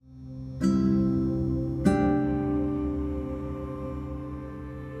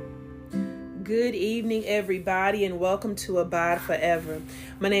Good evening, everybody, and welcome to Abide Forever.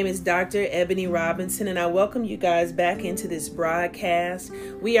 My name is Dr. Ebony Robinson, and I welcome you guys back into this broadcast.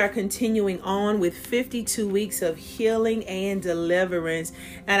 We are continuing on with 52 weeks of healing and deliverance.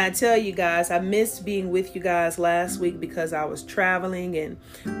 And I tell you guys, I missed being with you guys last week because I was traveling,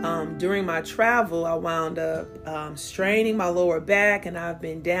 and during my travel, I wound up straining my lower back, and I've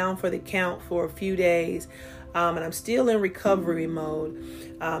been down for the count for a few days. And I'm still in recovery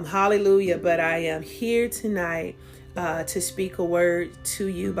mode. Hallelujah. But I am here tonight to speak a word to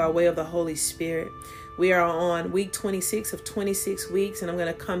you by way of the Holy Spirit. We are on week 26 of 26 weeks, and I'm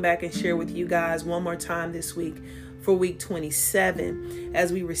going to come back and share with you guys one more time this week for week 27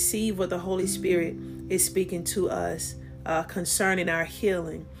 as we receive what the Holy Spirit is speaking to us concerning our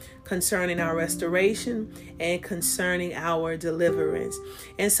healing, concerning our restoration, and concerning our deliverance.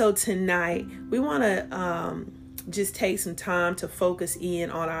 And so tonight we want to just take some time to focus in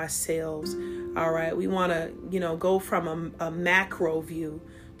on ourselves. All right. We want to, go from a macro view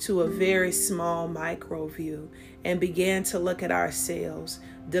to a very small micro view and begin to look at ourselves.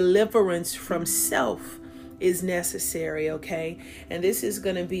 Deliverance from self is necessary. Okay. And this is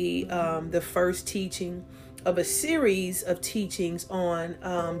going to be the first teaching of a series of teachings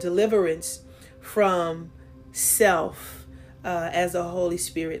on deliverance from self as the Holy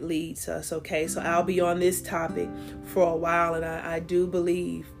Spirit leads us. Okay, so I'll be on this topic for a while, and I do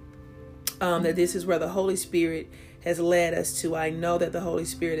believe that this is where the Holy Spirit has led us to. I know that the Holy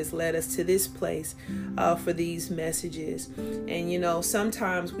Spirit has led us to this place for these messages. And,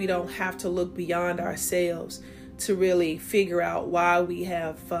 sometimes we don't have to look beyond ourselves to really figure out why we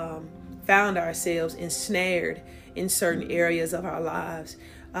have found ourselves ensnared in certain areas of our lives.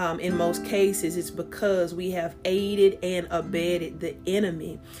 In most cases, it's because we have aided and abetted the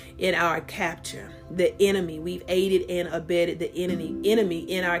enemy in our capture. We've aided and abetted the enemy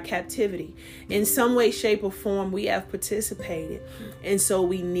in our captivity. In some way, shape, or form, we have participated. And so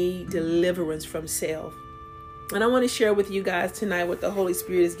we need deliverance from self. And I want to share with you guys tonight what the Holy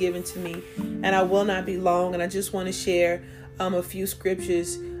Spirit has given to me. And I will not be long. And I just want to share a few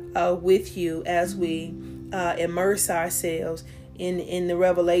scriptures with you as we immerse ourselves in the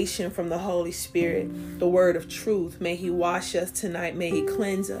revelation from the Holy Spirit, the word of truth. May He wash us tonight. May He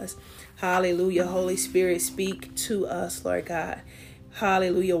cleanse us. Hallelujah. Holy Spirit, speak to us, Lord God.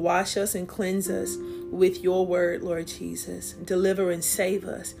 Hallelujah. Wash us and cleanse us with your word, Lord Jesus. Deliver and save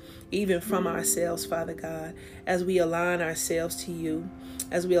us even from ourselves, Father God, as we align ourselves to you,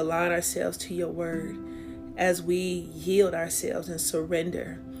 as we align ourselves to your word, as we yield ourselves and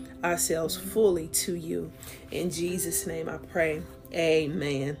surrender ourselves fully to you. In Jesus' name I pray.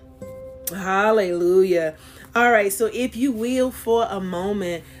 Amen. Hallelujah. All right. So if you will, for a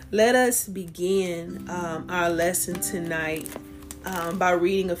moment, let us begin our lesson tonight by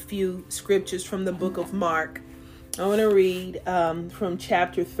reading a few scriptures from the book of Mark. I want to read from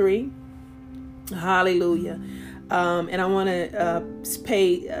chapter 3. Hallelujah. And I want to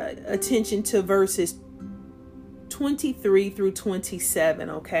pay attention to verses 23 through 27,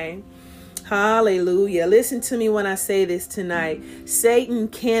 okay? Hallelujah. Listen to me when I say this tonight. Satan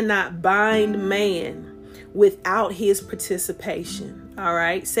cannot bind man without his participation, all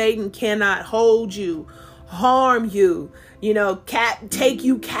right? Satan cannot hold you, harm you, take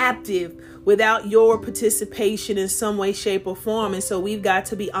you captive without your participation in some way, shape, or form. And so we've got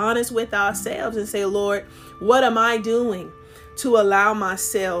to be honest with ourselves and say, Lord, what am I doing to allow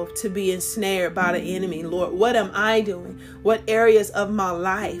myself to be ensnared by the enemy? Lord, what am I doing? What areas of my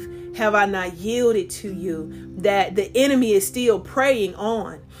life have I not yielded to you that the enemy is still preying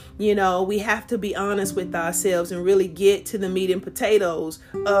on? We have to be honest with ourselves and really get to the meat and potatoes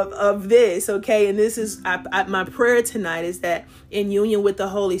of this, okay? And this is my prayer tonight is that in union with the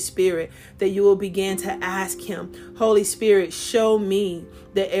Holy Spirit, that you will begin to ask Him, Holy Spirit, show me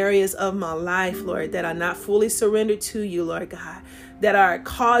the areas of my life, Lord, that are not fully surrendered to you, Lord God, that are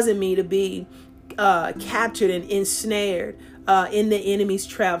causing me to be captured and ensnared in the enemy's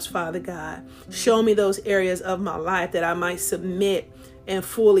traps, Father God. Show me those areas of my life that I might submit and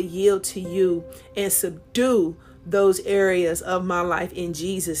fully yield to you and subdue those areas of my life in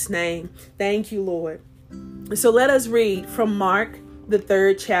Jesus' name. Thank you, Lord. So let us read from Mark, the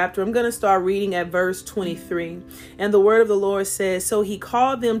 3rd chapter. I'm going to start reading at verse 23. And the word of the Lord says, So he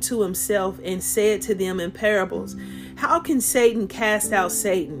called them to himself and said to them in parables, How can Satan cast out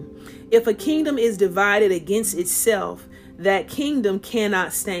Satan? If a kingdom is divided against itself, that kingdom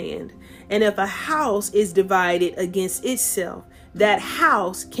cannot stand. And if a house is divided against itself, that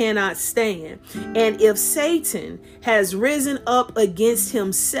house cannot stand. And if Satan has risen up against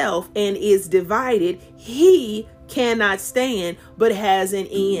himself and is divided, he cannot stand, but has an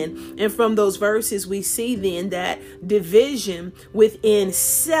end. And from those verses, we see then that division within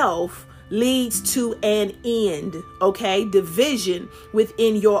self leads to an end. Okay, division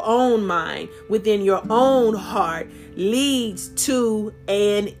within your own mind, within your own heart, leads to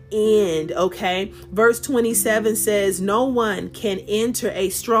an end. Okay, verse 27 says, no one can enter a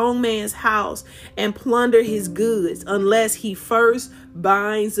strong man's house and plunder his goods unless he first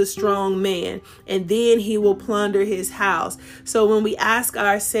binds the strong man, and then he will plunder his house. So when we ask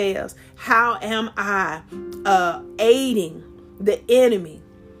ourselves, how am I aiding the enemy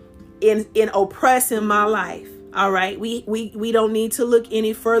in oppressing my life? All right, we don't need to look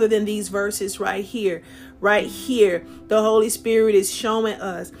any further than these verses right here. Right here, the Holy Spirit is showing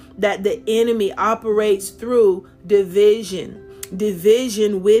us that the enemy operates through division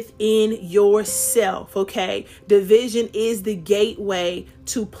within yourself. Okay, division is the gateway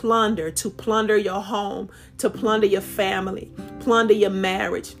to plunder your home, to plunder your family, plunder your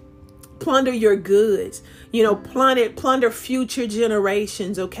marriage, plunder your goods, plunder future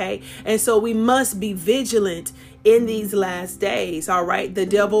generations. Okay, and so we must be vigilant in these last days. All right, the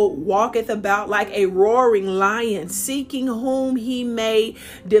devil walketh about like a roaring lion, seeking whom he may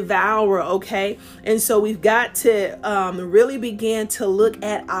devour. Okay, and so we've got to really begin to look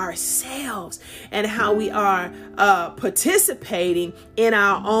at ourselves and how we are participating in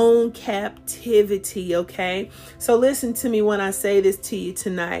our own captivity. Okay, so listen to me when I say this to you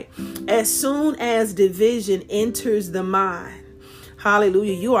tonight. As soon as division enters the mind,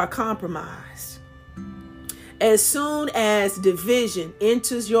 hallelujah, you are compromised. As soon as division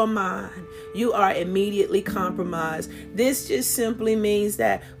enters your mind, you are immediately compromised. This just simply means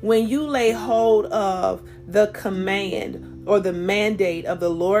that when you lay hold of the command or the mandate of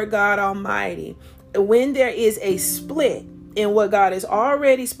the Lord God Almighty, when there is a split in what God has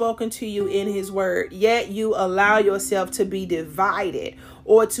already spoken to you in his word, yet you allow yourself to be divided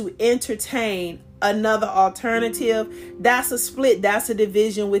or to entertain another alternative, that's a split. That's a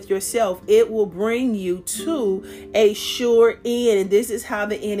division with yourself. It will bring you to a sure end. And this is how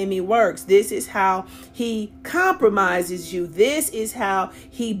the enemy works. This is how he compromises you. This is how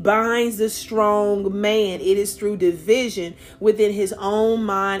he binds the strong man. It is through division within his own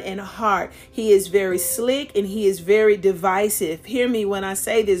mind and heart. He is very slick and he is very divisive. Hear me when I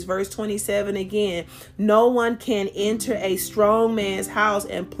say this, verse 27 again. No one can enter a strong man's house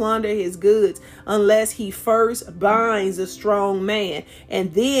and plunder his goods unless he first binds a strong man,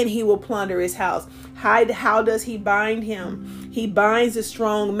 and then he will plunder his house. How does he bind him? He binds a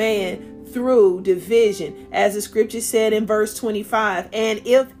strong man through division, as the scripture said in verse 25. And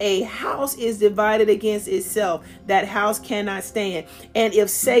if a house is divided against itself, that house cannot stand. And if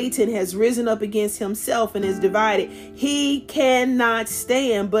Satan has risen up against himself and is divided, he cannot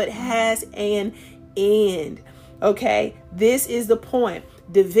stand, but has an end. Okay, this is the point.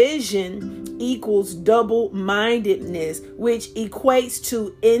 Division equals double-mindedness, which equates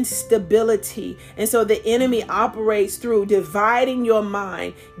to instability. And so the enemy operates through dividing your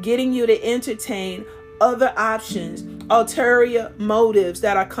mind, getting you to entertain other options, ulterior motives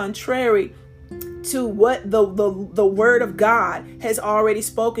that are contrary to what the word of God has already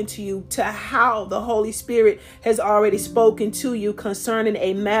spoken to you, to how the Holy Spirit has already spoken to you concerning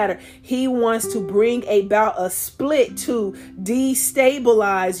a matter. He wants to bring about a split to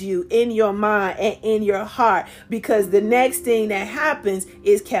destabilize you in your mind and in your heart, because the next thing that happens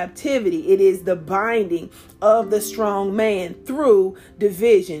is captivity. It is the binding of the strong man through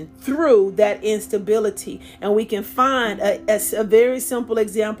division, through that instability. And we can find a very simple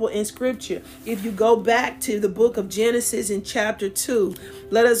example in scripture. If you go back to the book of Genesis in chapter 2,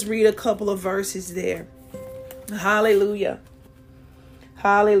 let us read a couple of verses there. Hallelujah.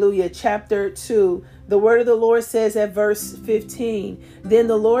 Hallelujah. Chapter 2. The word of the Lord says at verse 15, then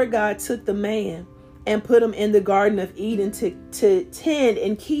the Lord God took the man and put him in the Garden of Eden to tend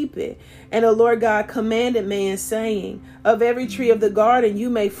and keep it. And the Lord God commanded man, saying, of every tree of the garden you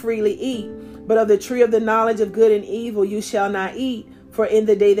may freely eat, but of the tree of the knowledge of good and evil you shall not eat. For in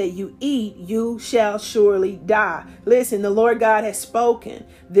the day that you eat, you shall surely die. Listen, the Lord God has spoken.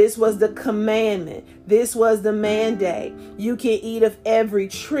 This was the commandment. This was the mandate. You can eat of every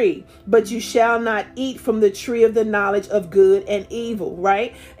tree, but you shall not eat from the tree of the knowledge of good and evil,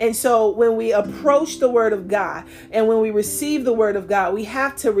 right? And so when we approach the word of God and when we receive the word of God, we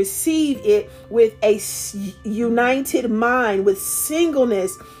have to receive it with a united mind, with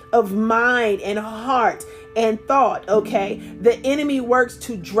singleness of mind and heart and thought, okay? The enemy works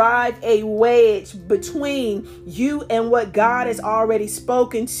to drive a wedge between you and what God has already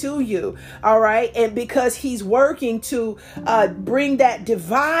spoken to you, all right? And because he's working to bring that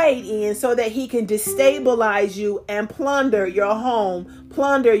divide in so that he can destabilize you and plunder your home,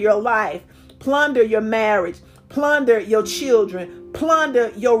 plunder your life, plunder your marriage, plunder your children,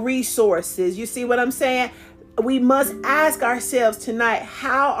 plunder your resources. You see what I'm saying? We must ask ourselves tonight,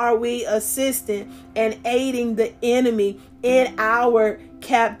 how are we assisting and aiding the enemy in our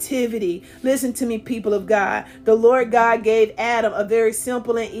captivity? Listen to me, people of God. The Lord God gave Adam a very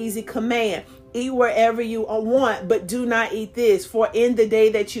simple and easy command. Eat wherever you want, but do not eat this. For in the day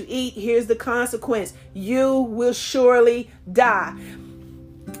that you eat, here's the consequence. You will surely die.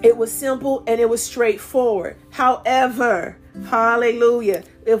 It was simple and it was straightforward. However, hallelujah,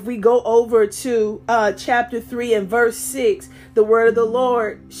 if we go over to chapter 3 and verse 6, the word of the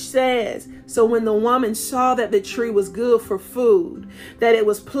Lord says, so when the woman saw that the tree was good for food, that it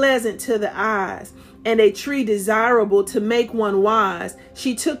was pleasant to the eyes, and a tree desirable to make one wise,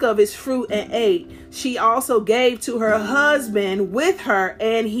 she took of its fruit and ate. She also gave to her husband with her,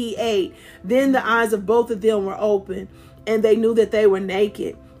 and he ate. Then the eyes of both of them were opened, and they knew that they were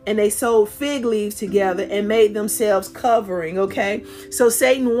naked. And they sewed fig leaves together and made themselves covering, okay? So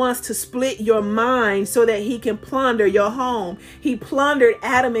Satan wants to split your mind so that he can plunder your home. He plundered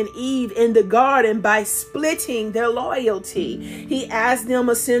Adam and Eve in the garden by splitting their loyalty. He asked them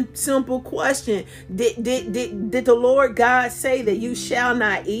a simple question. Did the Lord God say that you shall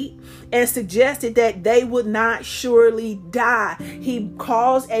not eat? And suggested that they would not surely die. He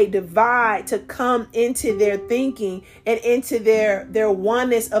caused a divide to come into their thinking and into their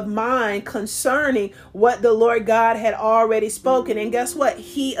oneness of mind concerning what the Lord God had already spoken. And guess what?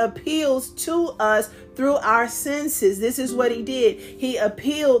 He appeals to us through our senses. This is what he did. He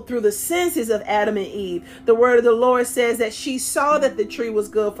appealed through the senses of Adam and Eve. The word of the Lord says that she saw that the tree was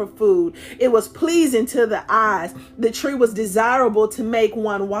good for food. It was pleasing to the eyes. The tree was desirable to make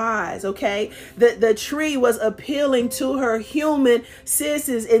one wise. Okay. The tree was appealing to her human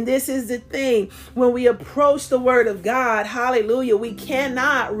senses. And this is the thing. When we approach the word of God, hallelujah, we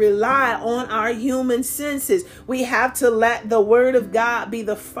cannot rely on our human senses. We have to let the word of God be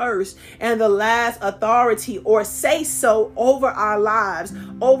the first and the last authority or say so over our lives,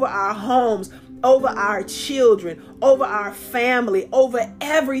 over our homes, over our children, over our family, over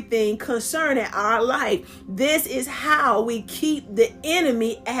everything concerning our life. This is how we keep the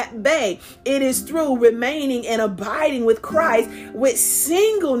enemy at bay. It is through remaining and abiding with Christ with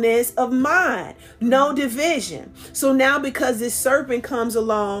singleness of mind, no division. So now because this serpent comes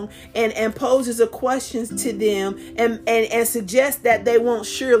along and poses a question to them and suggests that they won't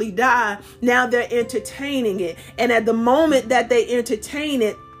surely die, now they're entertaining it. And at the moment that they entertain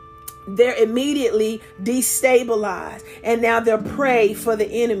it, they're immediately destabilized, and now they're prey for the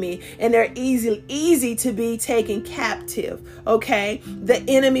enemy, and they're easy to be taken captive. Okay, the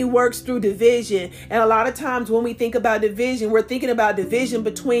enemy works through division, and a lot of times when we think about division, we're thinking about division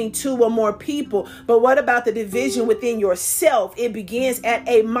between two or more people. But what about the division within yourself? It begins at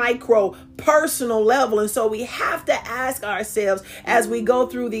a micro personal level. And so we have to ask ourselves as we go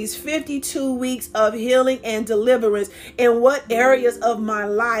through these 52 weeks of healing and deliverance, in what areas of my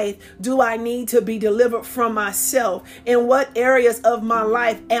life do I need to be delivered from myself? In what areas of my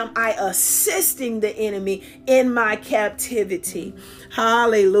life am I assisting the enemy in my captivity?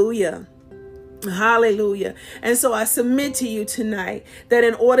 Hallelujah. Hallelujah. And so I submit to you tonight that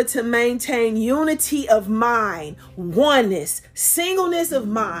in order to maintain unity of mind, oneness, singleness of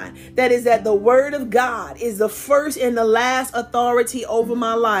mind, that is that the word of God is the first and the last authority over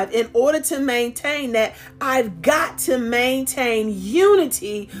my life. In order to maintain that, I've got to maintain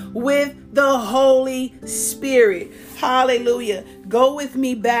unity with the Holy Spirit. Hallelujah. Go with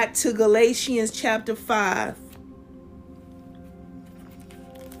me back to Galatians chapter 5.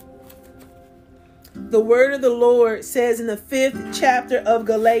 The word of the Lord says in the 5th chapter of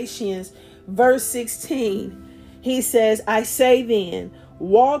Galatians, verse 16, he says, I say then,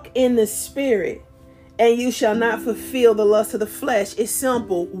 walk in the spirit, and you shall not fulfill the lust of the flesh. It's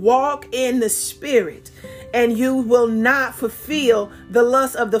simple. Walk in the spirit, and you will not fulfill the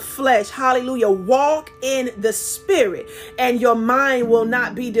lust of the flesh. Hallelujah. Walk in the spirit, and your mind will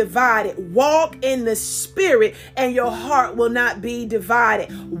not be divided. Walk in the spirit, and your heart will not be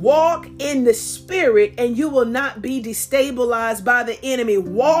divided. Walk in the spirit, and you will not be destabilized by the enemy.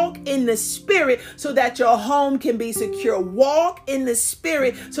 Walk in the spirit so that your home can be secure. Walk in the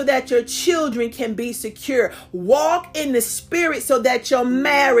spirit so that your children can be secure. Walk in the spirit so that your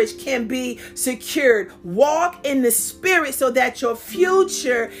marriage can be secured. walk in the spirit so that your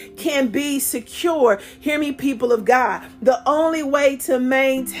future can be secure. Hear me, people of God. The only way to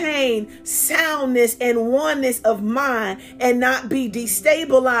maintain soundness and oneness of mind and not be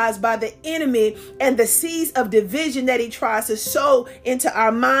destabilized by the enemy and the seeds of division that he tries to sow into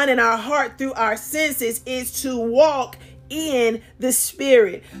our mind and our heart through our senses is to walk in the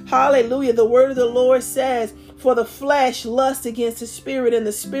spirit. Hallelujah. The word of the Lord says, for the flesh lusts against the spirit and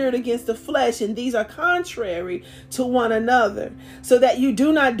the spirit against the flesh, and these are contrary to one another, so that you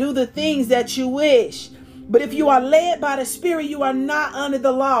do not do the things that you wish. But if you are led by the spirit, you are not under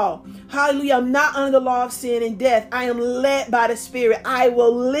the law. Hallelujah. I'm not under the law of sin and death. I am led by the spirit. I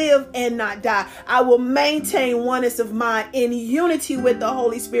will live and not die. I will maintain oneness of mind in unity with the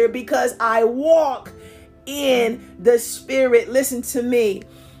Holy Spirit because I walk in the spirit. Listen to me.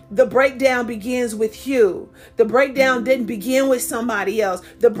 The breakdown begins with you. The breakdown didn't begin with somebody else.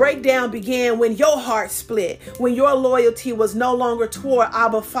 The breakdown began when your heart split, when your loyalty was no longer toward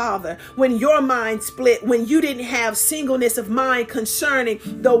Abba Father, when your mind split, when you didn't have singleness of mind concerning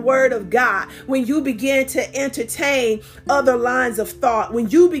the word of God, when you began to entertain other lines of thought, when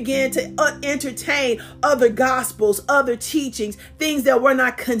you began to entertain other gospels, other teachings, things that were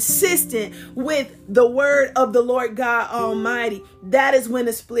not consistent with the word of the Lord God Almighty. That is when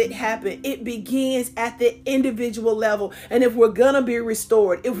the split happened. It begins at the individual level. And if we're going to be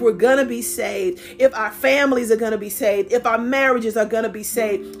restored, if we're going to be saved, if our families are going to be saved, if our marriages are going to be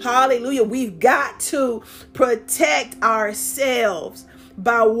saved, hallelujah, we've got to protect ourselves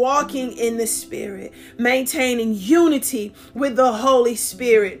by walking in the spirit, maintaining unity with the Holy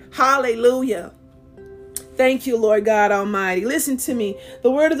Spirit. Hallelujah. Thank you, Lord God Almighty. Listen to me. The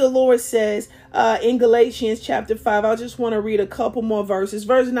word of the Lord says in Galatians chapter 5, I just want to read a couple more verses.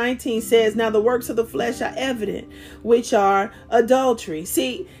 Verse 19 says, now the works of the flesh are evident, which are adultery.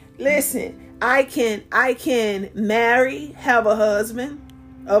 See, listen, I can marry, have a husband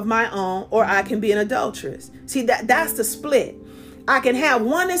of my own, or I can be an adulteress. See, that's the split. I can have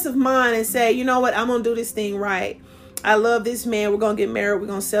oneness of mind and say, you know what, I'm going to do this thing right. I love this man. We're going to get married. We're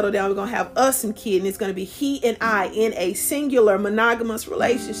going to settle down. We're going to have us some kids. And it's going to be he and I in a singular monogamous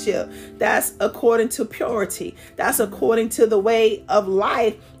relationship. That's according to purity. That's according to the way of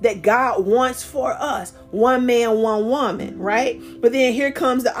life that God wants for us. One man, one woman, right? But then here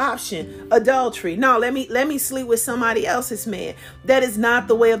comes the option, adultery. No, let me sleep with somebody else's man. That is not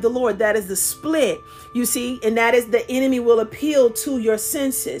the way of the Lord. That is the split, you see, and that is the enemy will appeal to your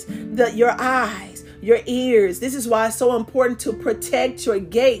senses, your eyes, your ears. This is why it's so important to protect your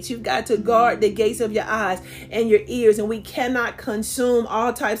gates. You've got to guard the gates of your eyes and your ears. And we cannot consume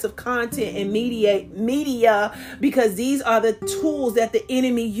all types of content and media because these are the tools that the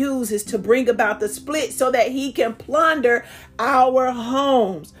enemy uses to bring about the split so that he can plunder our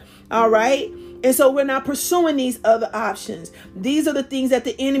homes. All right. And so we're not pursuing these other options. These are the things that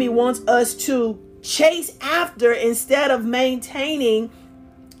the enemy wants us to chase after instead of maintaining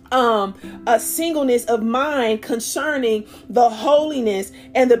a singleness of mind concerning the holiness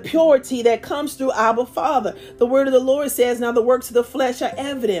and the purity that comes through Abba Father. The word of the Lord says, now the works of the flesh are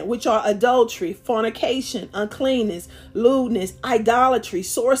evident, which are adultery, fornication, uncleanness, lewdness, idolatry,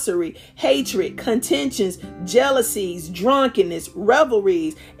 sorcery, hatred, contentions, jealousies, drunkenness,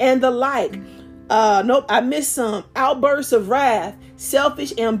 revelries, and the like. Nope, I missed some. Outbursts of wrath,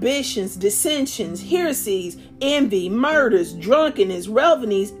 selfish ambitions, dissensions, heresies, envy, murders, drunkenness,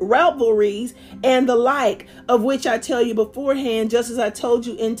 revelries, and the like, of which I tell you beforehand, just as I told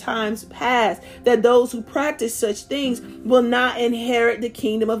you in times past, that those who practice such things will not inherit the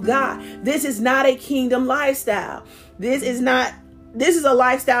kingdom of God. This is not a kingdom lifestyle. This is a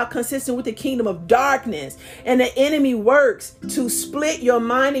lifestyle consistent with the kingdom of darkness. And the enemy works to split your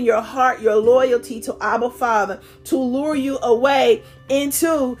mind and your heart, your loyalty to Abba Father, to lure you away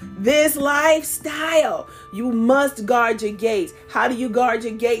into this lifestyle. You must guard your gates. How do you guard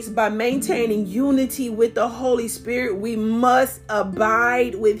your gates? By maintaining unity with the Holy Spirit. We must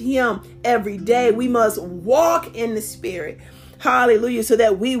abide with him every day. We must walk in the Spirit. Hallelujah. So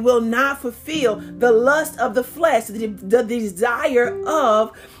that we will not fulfill the lust of the flesh, the desire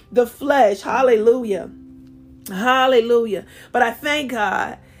of the flesh. Hallelujah. Hallelujah. But I thank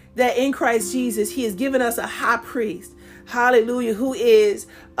God that in Christ Jesus, he has given us a high priest. Hallelujah. Who is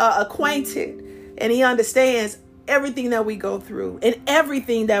acquainted and he understands everything that we go through and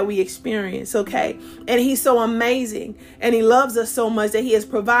everything that we experience, okay? And he's so amazing, and he loves us so much that he has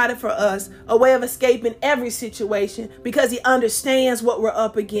provided for us a way of escape in every situation because he understands what we're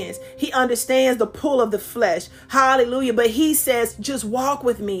up against. He understands the pull of the flesh. Hallelujah. But he says, just walk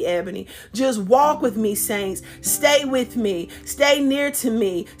with me, Ebony. Just walk with me, saints. Stay with me. Stay near to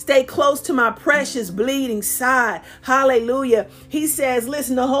me. Stay close to my precious bleeding side. Hallelujah. He says,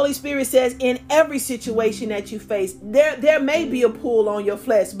 listen, the Holy Spirit says in every situation that you face, there may be a pull on your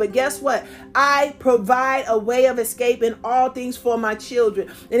flesh, but guess what? I provide a way of escape in all things for my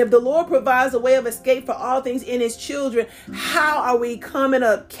children. And if the Lord provides a way of escape for all things in his children, how are we coming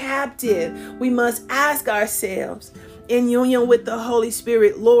up captive? We must ask ourselves, in union with the Holy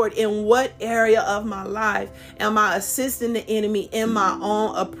Spirit, Lord, in what area of my life am I assisting the enemy in my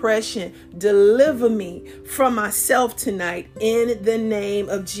own oppression? Deliver me from myself tonight in the name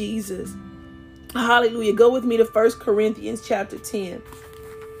of Jesus. Hallelujah. Go with me to 1 Corinthians chapter 10.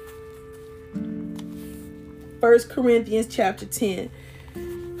 1 Corinthians chapter 10.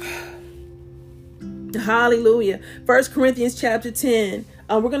 Hallelujah. 1 Corinthians chapter 10.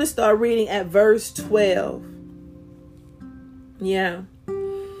 We're going to start reading at verse 12. Yeah.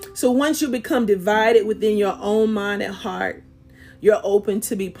 So once you become divided within your own mind and heart, you're open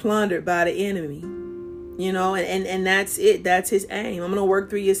to be plundered by the enemy. You know, and that's it. That's his aim. I'm going to work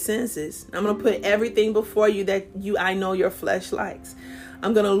through your senses. I'm going to put everything before you that I know your flesh likes.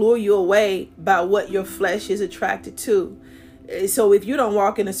 I'm going to lure you away by what your flesh is attracted to. So if you don't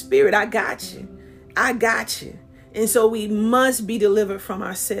walk in the spirit, I got you. I got you. And so we must be delivered from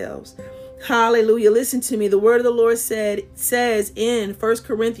ourselves. Hallelujah. Listen to me. The word of the Lord says in 1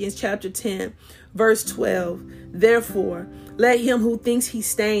 Corinthians chapter 10, verse 12, therefore, let him who thinks he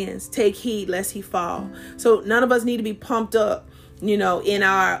stands take heed lest he fall. So none of us need to be pumped up, in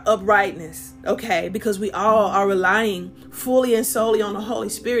our uprightness. Okay. Because we all are relying fully and solely on the Holy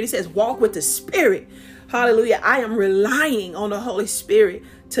Spirit. He says, walk with the Spirit. Hallelujah. I am relying on the Holy Spirit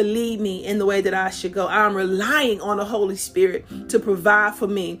to lead me in the way that I should go. I'm relying on the Holy Spirit to provide for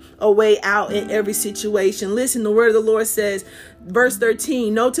me a way out in every situation. Listen, the word of the Lord says, verse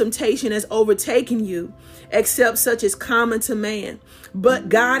 13, no temptation has overtaken you except such as common to man. But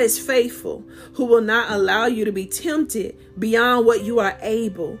God is faithful, who will not allow you to be tempted beyond what you are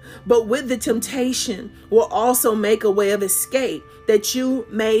able, but with the temptation will also make a way of escape that you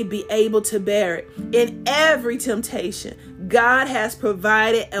may be able to bear it. In every temptation, God has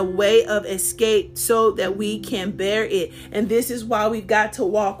provided a way of escape so that we can bear it. And this is why we've got to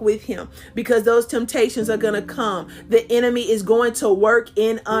walk with him, because those temptations are going to come. The enemy is going to work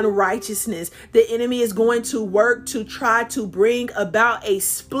in unrighteousness. The enemy is going to work to try to bring about a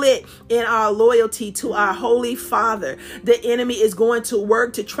split in our loyalty to our Holy Father. The enemy is going to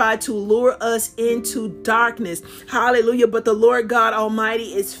work to try to lure us into darkness. Hallelujah. But the Lord God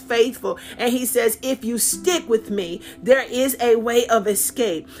Almighty is faithful. And he says, if you stick with me, there is a way of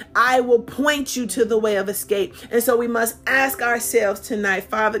escape. I will point you to the way of escape. And so we must ask ourselves tonight,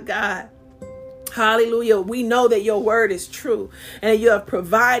 Father God, hallelujah, we know that your word is true and you have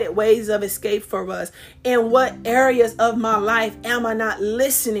provided ways of escape for us. In what areas of my life am I not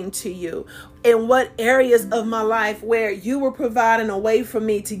listening to you? In what areas of my life where you were providing a way for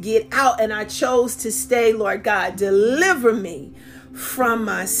me to get out and I chose to stay, Lord God, deliver me from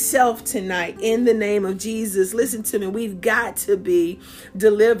myself tonight in the name of Jesus. Listen to me. We've got to be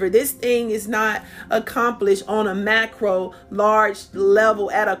delivered. This thing is not accomplished on a macro, large level,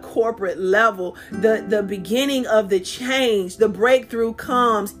 at a corporate level. The beginning of the change, the breakthrough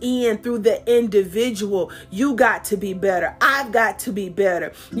comes in through the individual. You got to be better. I've got to be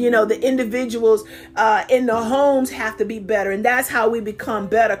better. The individuals in the homes have to be better. And that's how we become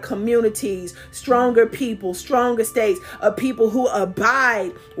better communities, stronger people, stronger states, of people who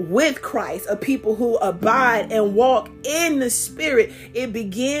abide with Christ, a people who abide and walk in the Spirit. It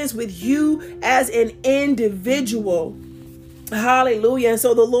begins with you as an individual. Hallelujah. And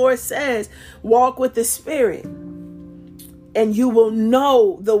so the Lord says, walk with the Spirit and you will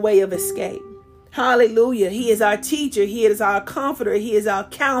know the way of escape. Hallelujah. He is our teacher. He is our comforter. He is our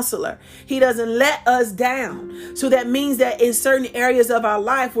counselor. He doesn't let us down. So that means that in certain areas of our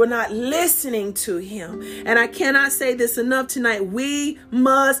life, we're not listening to him. And I cannot say this enough tonight. We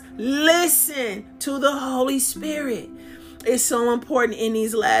must listen to the Holy Spirit. It's so important in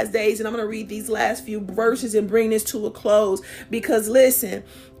these last days. And I'm going to read these last few verses and bring this to a close. Because listen,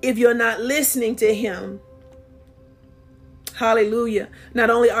 if you're not listening to him, hallelujah,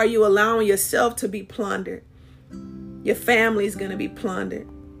 not only are you allowing yourself to be plundered, your family is going to be plundered,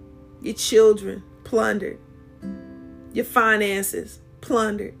 your children plundered, your finances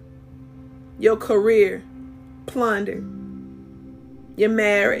plundered, your career plundered. Your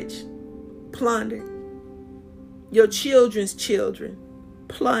marriage, plundered. Your children's children,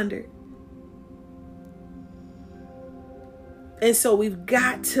 plundered. And so we've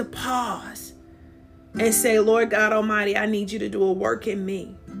got to pause and say, Lord God Almighty, I need you to do a work in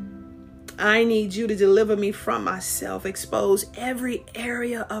me. I need you to deliver me from myself. Expose every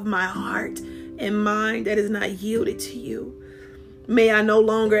area of my heart and mind that is not yielded to you. May I no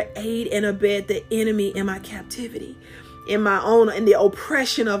longer aid and abet the enemy in my captivity, in the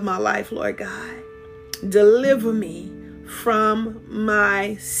oppression of my life, Lord God. Deliver me from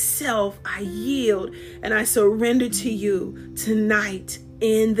myself. I yield and I surrender to you tonight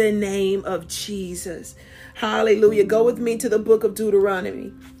in the name of Jesus. Hallelujah. Go with me to the book of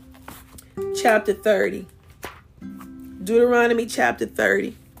Deuteronomy, chapter 30. Deuteronomy chapter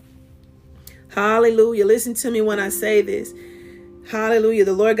 30. Hallelujah. Listen to me when I say this. Hallelujah.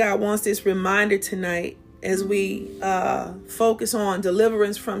 The Lord God wants this reminder tonight as we focus on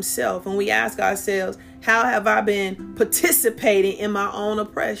deliverance from self. And we ask ourselves, how have I been participating in my own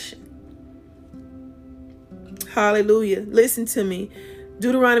oppression? Hallelujah. Listen to me.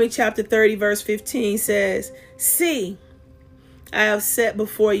 Deuteronomy chapter 30 verse 15 says, see, I have set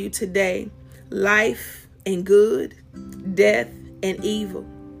before you today life and good, death and evil.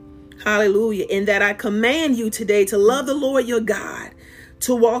 Hallelujah. In that I command you today to love the Lord your God,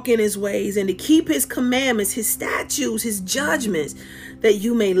 to walk in his ways and to keep his commandments, his statutes, his judgments, that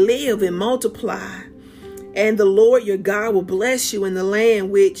you may live and multiply. And the Lord your God will bless you in the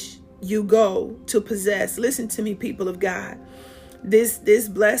land which you go to possess. Listen to me, people of God. This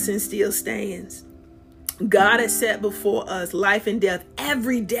blessing still stands. God has set before us life and death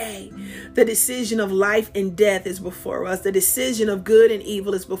every day. The decision of life and death is before us. The decision of good and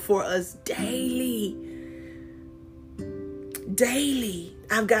evil is before us daily. Daily,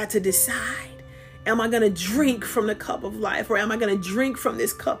 I've got to decide. Am I going to drink from the cup of life, or am I going to drink from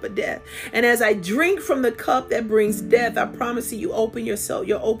this cup of death? And as I drink from the cup that brings death, I promise you,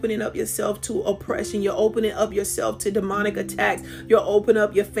 you're opening up yourself to oppression. You're opening up yourself to demonic attacks. You're opening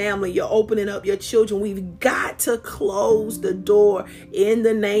up your family. You're opening up your children. We've got to close the door in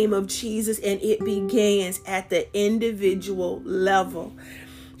the name of Jesus. And it begins at the individual level.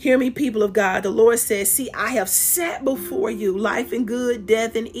 Hear me, people of God. The Lord says, see, I have set before you life and good,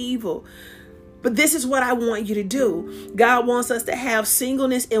 death and evil. But this is what I want you to do. God wants us to have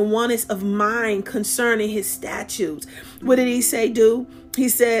singleness and oneness of mind concerning his statutes. What did he say do? He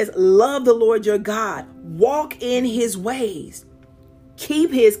says, love the Lord your God. Walk in his ways.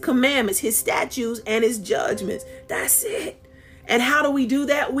 Keep his commandments, his statutes, and his judgments. That's it. And how do we do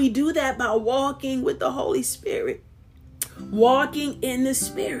that? We do that by walking with the Holy Spirit. Walking in the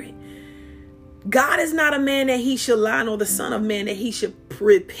Spirit. God is not a man that he should lie, nor the son of man that he should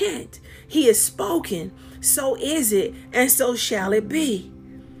repent. He has spoken, so is it, and so shall it be.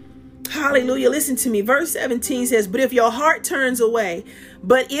 Hallelujah. Listen to me. Verse 17 says, but if your heart turns away,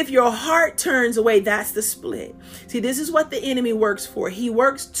 that's the split. See, this is what the enemy works for. He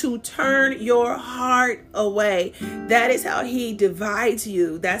works to turn your heart away. That is how he divides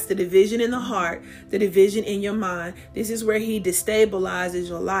you. That's the division in the heart, the division in your mind. This is where he destabilizes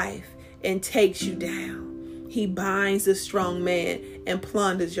your life and takes you down. He binds the strong man and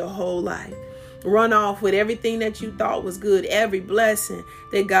plunders your whole life. Run off with everything that you thought was good. Every blessing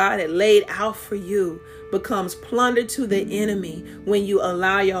that God had laid out for you becomes plunder to the enemy when you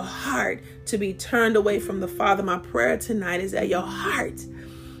allow your heart to be turned away from the Father. My prayer tonight is that your heart,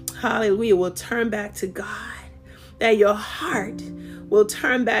 hallelujah, will turn back to God. That your heart will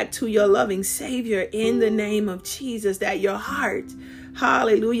turn back to your loving Savior in the name of Jesus. That your heart,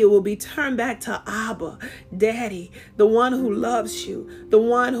 hallelujah, will be turned back to Abba, Daddy, the one who loves you, the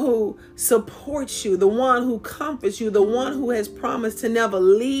one who supports you, the one who comforts you, the one who has promised to never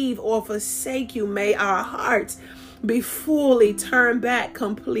leave or forsake you. May our hearts be fully turned back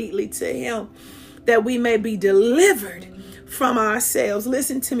completely to him, that we may be delivered from ourselves.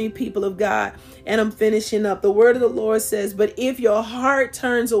 Listen to me, people of God, and I'm finishing up. The word of the Lord says, but if your heart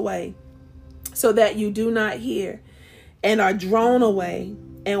turns away so that you do not hear, and are drawn away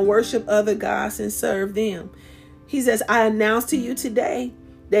and worship other gods and serve them, he says, I announce to you today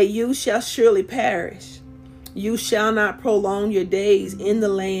that you shall surely perish. You shall not prolong your days in the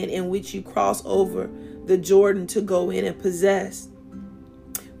land in which you cross over the Jordan to go in and possess.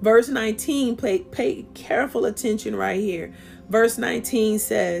 Verse 19, pay careful attention right here. Verse 19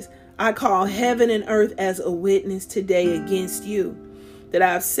 says, I call heaven and earth as a witness today against you, that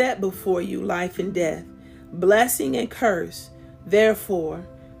I have set before you life and death, blessing and curse. Therefore,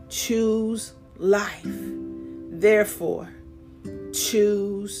 choose life. Therefore,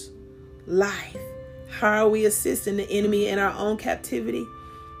 choose life. How are we assisting the enemy in our own captivity?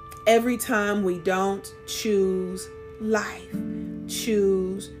 Every time we don't choose life,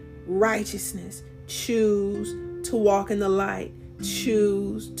 choose righteousness, choose to walk in the light,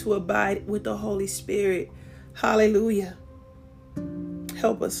 choose to abide with the Holy Spirit. Hallelujah.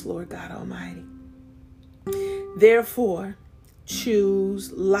 Help us, Lord God Almighty. Therefore,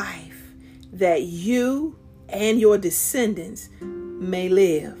 choose life, that you and your descendants may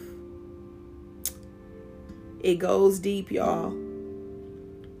live. It goes deep, y'all.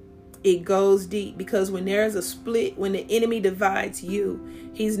 It goes deep, because when there's a split, when the enemy divides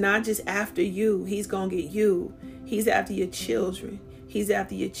you, he's not just after you. He's going to get you. He's after your children. He's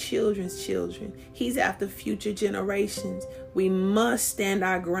after your children's children. He's after future generations. We must stand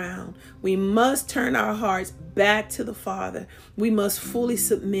our ground. We must turn our hearts back to the Father. We must fully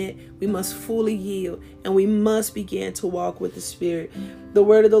submit. We must fully yield. And we must begin to walk with the Spirit. The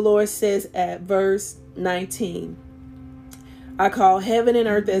word of the Lord says at verse 19, I call heaven and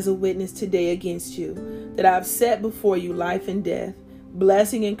earth as a witness today against you, that I've set before you life and death,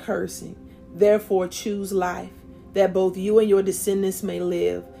 blessing and cursing. Therefore choose life, that both you and your descendants may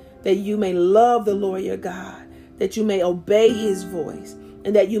live, that you may love the Lord your God, that you may obey his voice,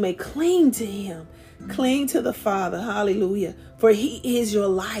 and that you may cling to him, cling to the Father. Hallelujah. For he is your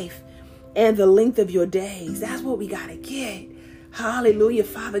life and the length of your days. That's what we got to get. Hallelujah.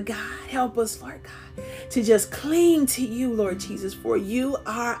 Father God, help us, Lord God, to just cling to you, Lord Jesus, for you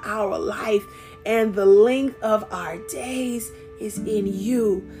are our life and the length of our days is in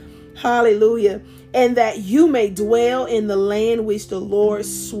you. Hallelujah. And that you may dwell in the land which the Lord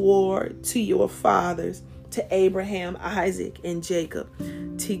swore to your fathers, to Abraham, Isaac, and Jacob,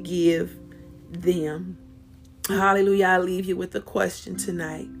 to give them. Hallelujah. I leave you with a question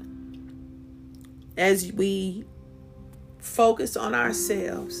tonight. As we focus on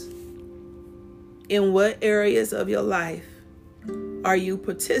ourselves, in what areas of your life are you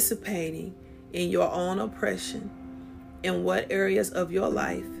participating in your own oppression? In what areas of your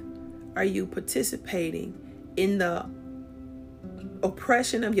life are you participating in the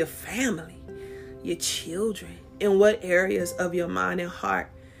oppression of your family, your children? In what areas of your mind and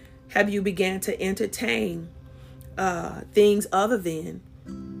heart have you began to entertain things other than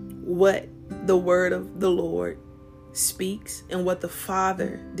what the word of the Lord speaks and what the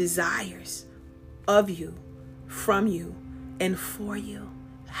Father desires of you, from you, and for you?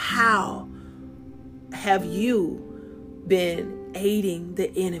 How have you been aiding the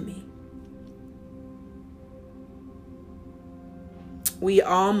enemy? We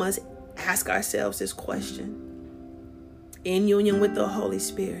all must ask ourselves this question in union with the Holy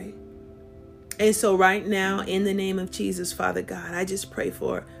Spirit. And so right now, in the name of Jesus, Father God, I just pray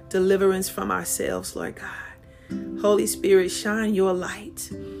for deliverance from ourselves, Lord God. Holy Spirit, shine your light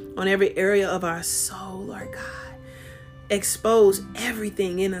on every area of our soul, Lord God. Expose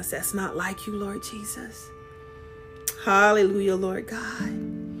everything in us that's not like you, Lord Jesus. Hallelujah, Lord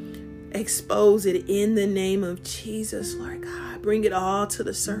God. Expose it in the name of Jesus, Lord God. Bring it all to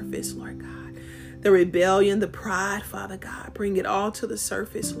the surface, Lord God. The rebellion, the pride, Father God. Bring it all to the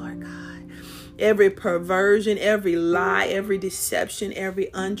surface, Lord God. Every perversion, every lie, every deception, every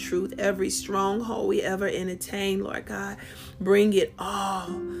untruth, every stronghold we ever entertained, Lord God. Bring it all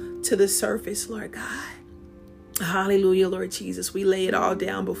to the surface, Lord God. Hallelujah, Lord Jesus. We lay it all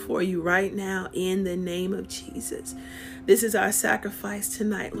down before you right now in the name of Jesus. This is our sacrifice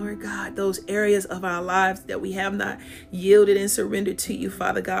tonight, Lord God. Those areas of our lives that we have not yielded and surrendered to you,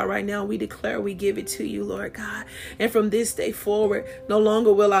 Father God, right now we declare we give it to you, Lord God. And from this day forward, no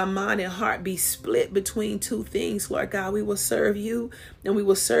longer will our mind and heart be split between two things, Lord God. We will serve you and we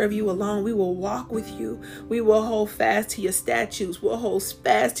will serve you alone. We will walk with you. We will hold fast to your statutes. We'll hold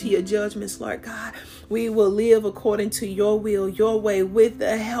fast to your judgments, Lord God. We will live according to your will, your way, with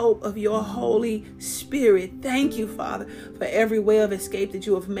the help of your Holy Spirit. Thank you, Father, for every way of escape that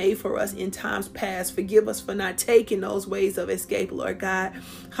you have made for us in times past. Forgive us for not taking those ways of escape, Lord God.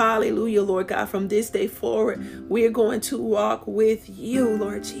 Hallelujah, Lord God. From this day forward, we are going to walk with you,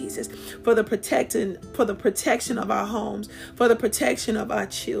 Lord Jesus, for the protection of our homes, for the protection of our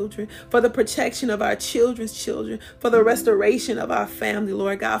children, for the protection of our children's children, for the restoration of our family,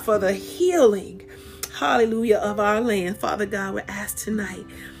 Lord God, for the healing, hallelujah, of our land. Father God, we ask tonight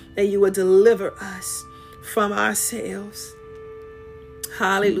that you would deliver us from ourselves.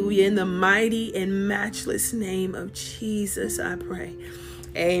 Hallelujah. In the mighty and matchless name of Jesus, I pray.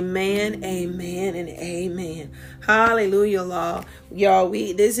 Amen, amen, and amen. Hallelujah, y'all.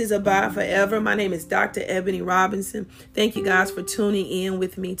 This is Abide Forever. My name is Dr. Ebony Robinson. Thank you guys for tuning in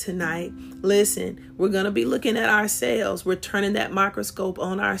with me tonight. Listen, we're going to be looking at ourselves. We're turning that microscope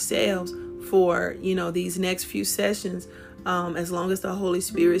on ourselves for, these next few sessions. As long as the Holy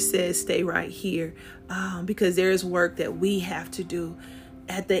Spirit says, stay right here, because there is work that we have to do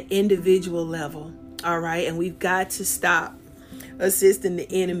at the individual level. All right. And we've got to stop assisting the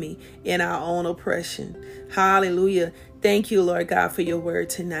enemy in our own oppression. Hallelujah. Thank you, Lord God, for your word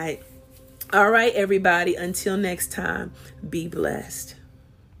tonight. All right, everybody. Until next time, be blessed.